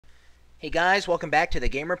Hey guys, welcome back to the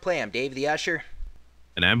Gamer Play. I'm Dave the Usher.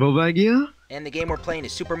 An ambo bag, yeah? And the game we're playing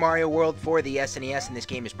is Super Mario World for the SNES, and this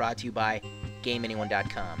game is brought to you by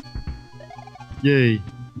GameAnyone.com. Yay.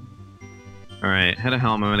 Alright, how the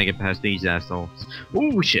hell am I gonna get past these assholes?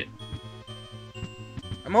 Oh shit.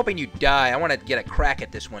 I'm hoping you die. I want to get a crack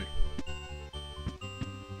at this one.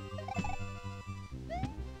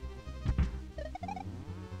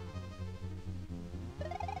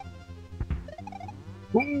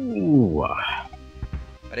 Ooh.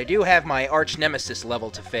 But I do have my arch nemesis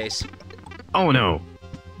level to face. Oh no.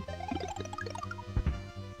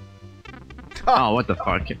 Oh, what the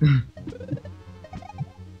fuck?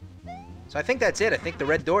 So I think that's it. I think the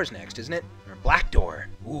red door's next, isn't it? Or black door.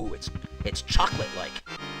 Ooh, it's chocolate-like.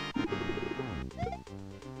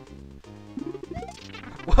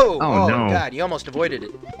 Whoa! Oh no. God, you almost avoided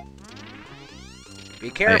it. Be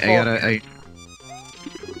careful.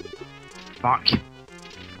 Fuck.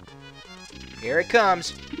 Here it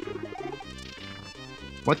comes.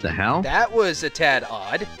 What the hell? That was a tad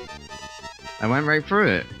odd. I went right through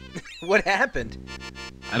it. What happened?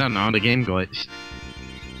 I don't know, the game glitched.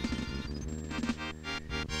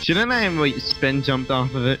 Shouldn't I have, like, spin jumped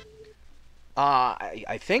off of it?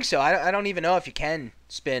 I think so. I don't even know if you can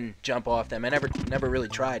spin jump off them. I never really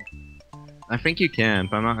tried. I think you can,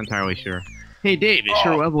 but I'm not entirely sure. Hey Dave, it's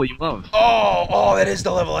your level you love. Oh, that is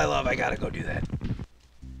the level I love. I gotta go do that.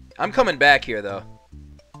 I'm coming back here, though.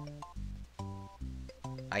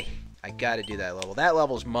 I gotta do that level. That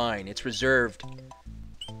level's mine. It's reserved.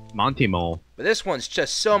 Monty Mole. But this one's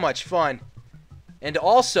just so much fun. And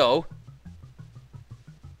also...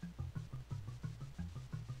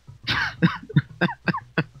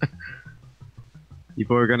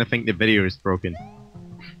 People are gonna think the video is broken.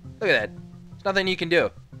 Look at that. There's nothing you can do.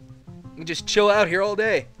 You can just chill out here all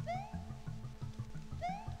day.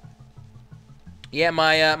 Yeah,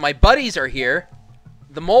 my buddies are here.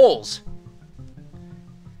 The moles.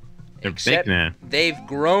 They're Except big now. they've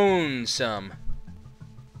grown some.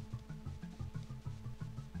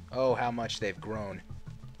 Oh, how much they've grown.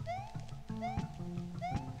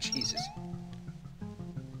 Jesus.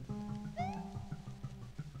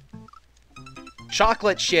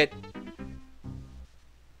 Chocolate shit.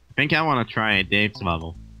 I think I want to try Dave's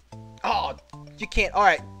level. Oh, you can't.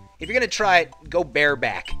 Alright, if you're going to try it, go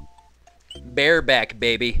bareback. Bareback,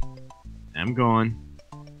 baby. I'm going.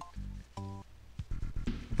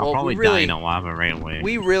 I'll Well, probably die in a lava right away.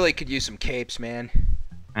 We really could use some capes, man.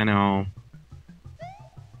 I know.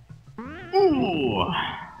 Ooh.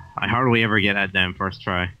 I hardly ever get that damn first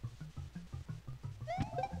try.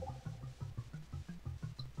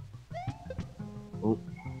 Oh.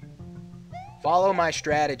 Follow my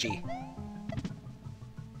strategy.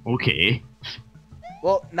 Okay.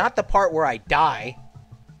 Well, not the part where I die.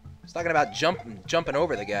 I was talking about jumping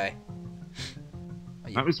over the guy.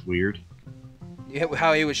 That was weird.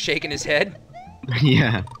 How he was shaking his head?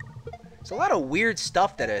 Yeah. There's a lot of weird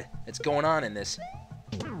stuff that's going on in this.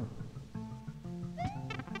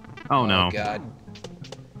 Oh no. Oh god.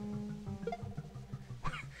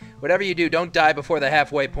 Whatever you do, don't die before the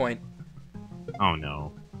halfway point. Oh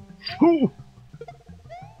no. Ooh.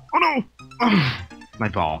 Oh no! Ugh. My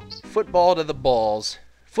balls. Football to the balls.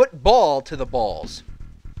 Football to the balls.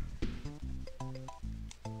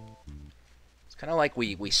 It's kind of like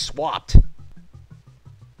we swapped.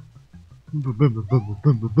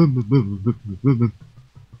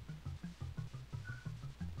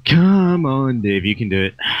 Come on, Dave, you can do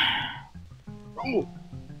it. Oh.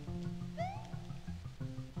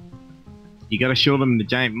 You gotta show them the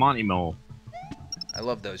giant Monty Mole. I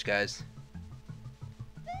love those guys.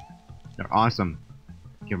 They're awesome.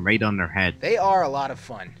 You can raid on their head. They are a lot of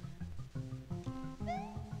fun.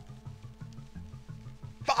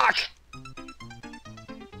 Fuck!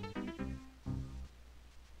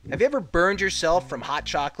 Have you ever burned yourself from hot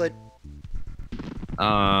chocolate?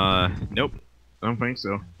 Nope. I don't think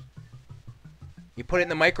so. You put it in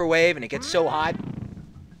the microwave and it gets so hot?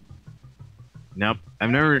 Nope. I've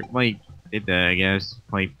never, like, did that, I guess.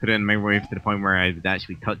 Like, put it in the microwave to the point where I would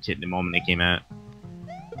actually touch it the moment it came out.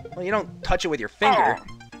 Well, you don't touch it with your finger. Oh.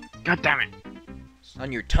 God damn it. It's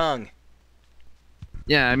on your tongue.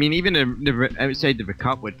 Yeah, I mean, even the outside of the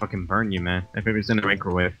cup would fucking burn you, man, if it was in a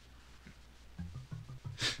microwave.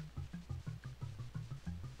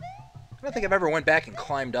 I don't think I've ever went back and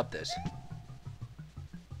climbed up this.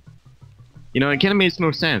 You know, it kind of makes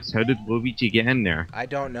no sense. How did Luigi get in there? I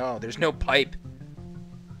don't know. There's no pipe.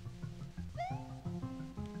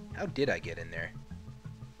 How did I get in there?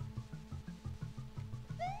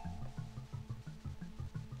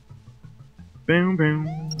 Boom, boom,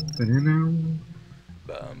 ba-da-dum.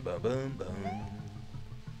 Bum, bum, bum, bum.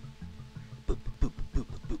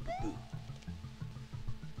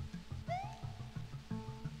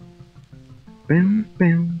 Boom,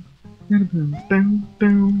 boom. Boom, boom,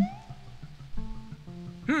 boom.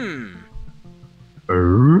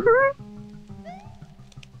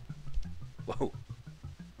 Whoa.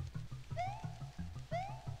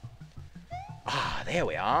 Ah, there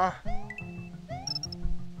we are.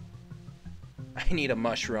 I need a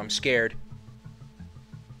mushroom. I'm scared.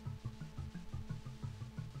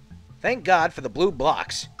 Thank God for the blue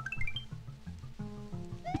blocks.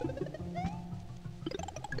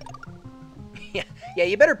 Yeah,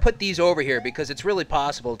 you better put these over here because it's really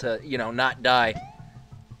possible to, you know, not die.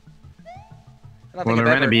 Well, they're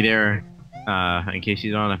gonna be there in case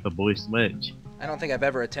you don't have to blue switch. I don't think I've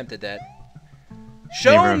ever attempted that.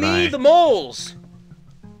 Show me the moles!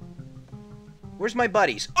 Where's my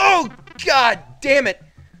buddies? Oh, God damn it!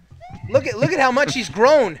 Look at how much he's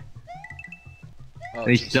grown. Oh,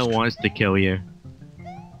 he still wants to kill you.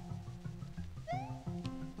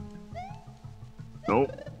 Oh,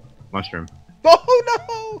 mushroom. Oh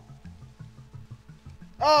no!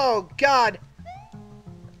 Oh God!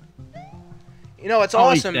 You know what's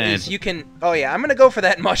awesome is you can. Oh yeah, I'm gonna go for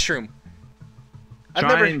that mushroom.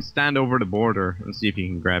 Try and stand over the border and see if you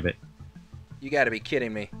can grab it. You gotta be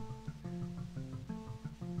kidding me.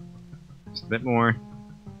 Just a bit more.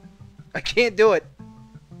 I can't do it.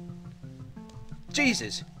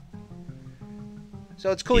 Jesus.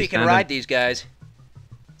 So it's cool you can ride these guys.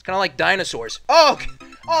 It's kind of like dinosaurs. Oh,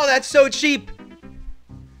 that's so cheap.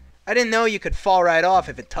 I didn't know you could fall right off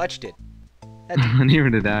if it touched it.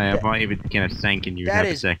 Neither did I. I thought it would kind of sank and you would have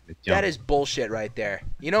a second to jump. That is bullshit right there.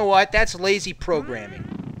 You know what? That's lazy programming.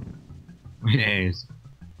 It is.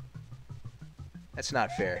 That's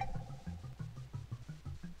not fair.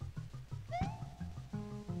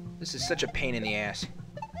 This is such a pain in the ass.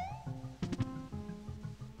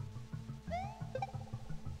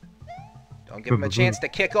 Don't give him a chance to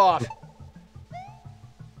kick off.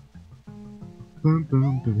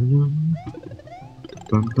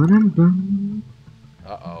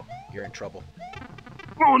 Uh-oh, you're in trouble.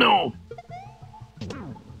 Oh no!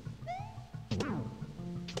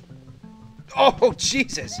 Oh,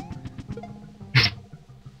 Jesus!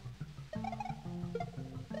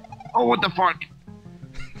 Oh, what the fuck?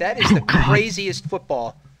 That is the craziest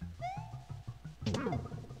football.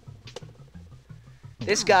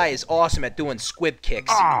 This guy is awesome at doing squib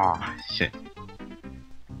kicks. Ah, oh, shit.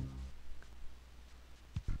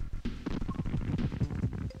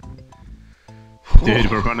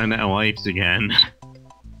 Dude, we're running out of lives again.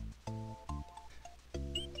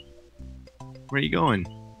 Where are you going?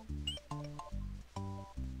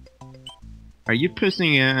 Are you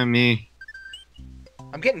pissing at me?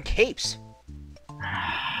 I'm getting capes.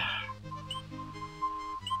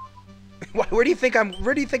 Where do you think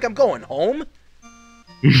I'm going? Home?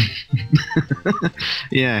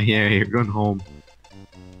 yeah, you're going home.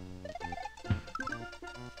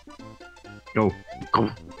 Go.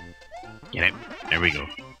 Get it. There we go.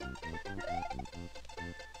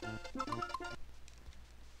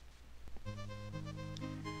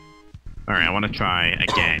 Alright, I want to try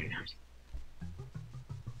again.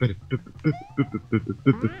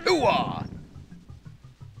 Ooh-ah!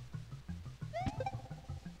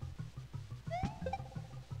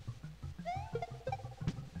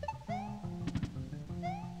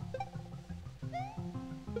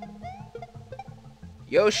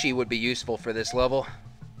 Yoshi would be useful for this level.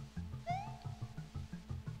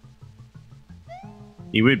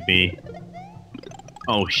 He would be.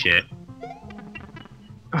 Oh shit.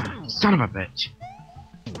 Son of a bitch.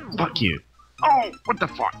 Fuck you. Oh, what the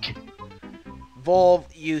fuck? Volv,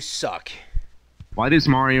 you suck. Why does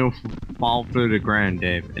Mario fall through the ground,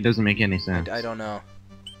 Dave? It doesn't make any sense. I don't know.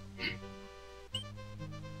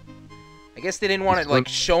 I guess they didn't want to like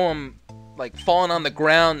show him like falling on the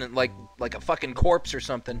ground and like a fucking corpse or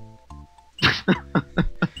something.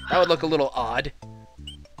 That would look a little odd.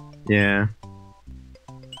 Yeah.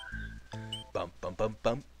 Bump, bump, bump,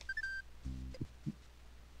 bump.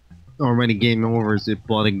 Already game over, is it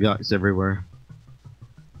blood and guts everywhere.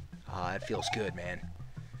 Ah, it feels good, man.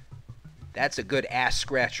 That's a good ass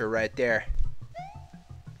scratcher right there.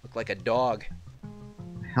 Look like a dog.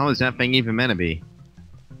 How is that thing even meant to be?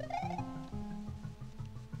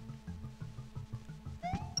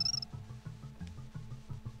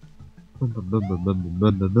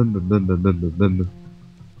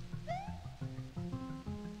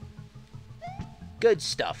 Good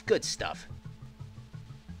stuff, good stuff.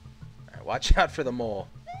 Alright, watch out for the mole.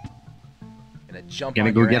 Gonna jump on your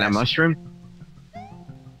ass. Gonna go get a mushroom?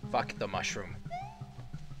 Fuck the mushroom.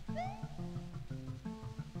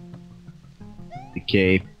 The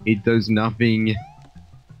cave. It does nothing.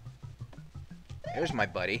 There's my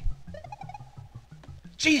buddy.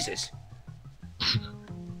 Jesus!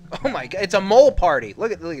 Oh my god, it's a mole party.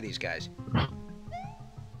 Look at these guys.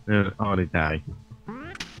 Oh, they die.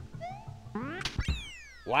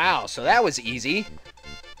 Wow, so that was easy.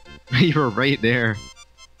 You were right there.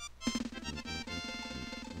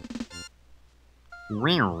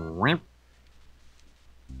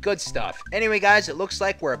 Good stuff. Anyway, guys, it looks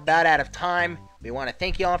like we're about out of time. We want to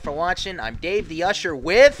thank you all for watching. I'm Dave the Usher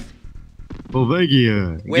with...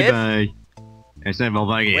 Volvagia. With? Goodbye. I said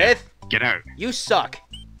Volvagia. With? Get out. You suck.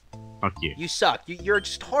 Fuck you. You suck. You're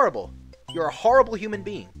just horrible. You're a horrible human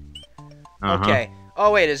being. Uh-huh. Okay.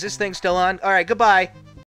 Oh, wait, is this thing still on? All right, goodbye.